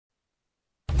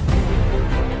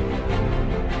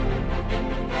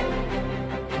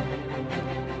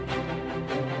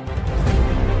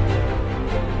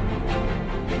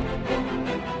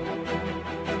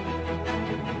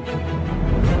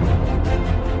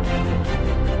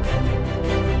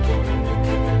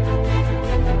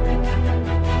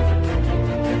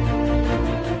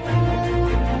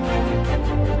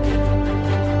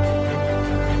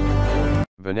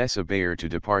Vanessa Bayer to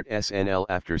depart SNL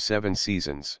after 7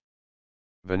 seasons.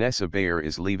 Vanessa Bayer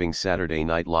is leaving Saturday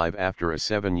Night Live after a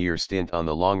 7-year stint on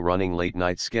the long-running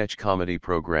late-night sketch comedy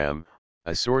program,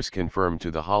 a source confirmed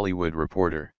to The Hollywood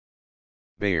Reporter.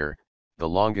 Bayer, the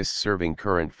longest-serving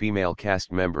current female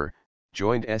cast member,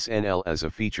 joined SNL as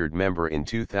a featured member in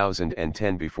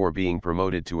 2010 before being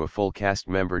promoted to a full cast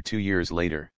member 2 years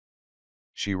later.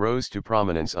 She rose to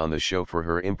prominence on the show for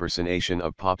her impersonation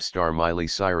of pop star Miley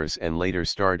Cyrus and later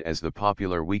starred as the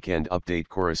popular Weekend Update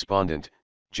correspondent,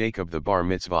 Jacob the Bar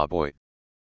Mitzvah Boy.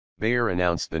 Bayer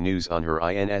announced the news on her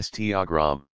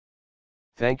Instagram.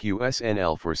 "Thank you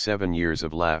SNL for 7 years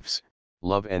of laughs,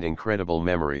 love and incredible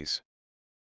memories.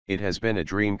 It has been a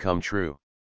dream come true.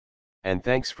 And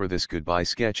thanks for this goodbye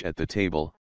sketch at the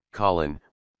table, Colin."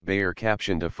 Bayer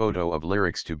captioned a photo of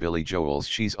lyrics to Billy Joel's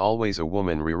 "She's Always a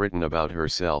Woman" rewritten about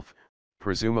herself,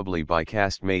 presumably by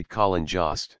castmate Colin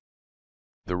Jost.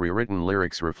 The rewritten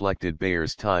lyrics reflected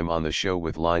Bayer's time on the show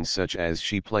with lines such as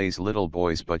 "She plays little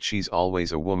boys but she's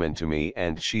always a woman to me"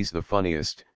 and "She's the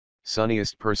funniest,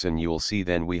 sunniest person you'll see,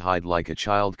 then we hide like a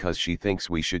child 'cause she thinks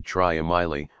we should try a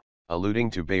Miley,"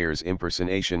 alluding to Bayer's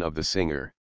impersonation of the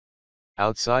singer.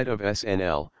 Outside of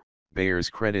SNL, Bayer's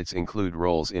credits include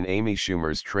roles in Amy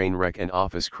Schumer's Trainwreck and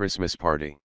Office Christmas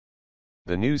Party.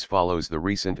 The news follows the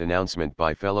recent announcement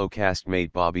by fellow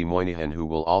castmate Bobby Moynihan, who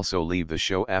will also leave the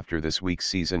show after this week's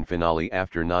season finale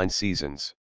after 9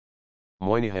 seasons.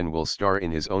 Moynihan will star in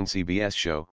his own CBS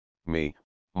show, Me,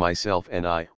 Myself and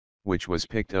I, which was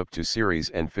picked up to series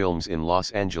and films in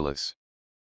Los Angeles.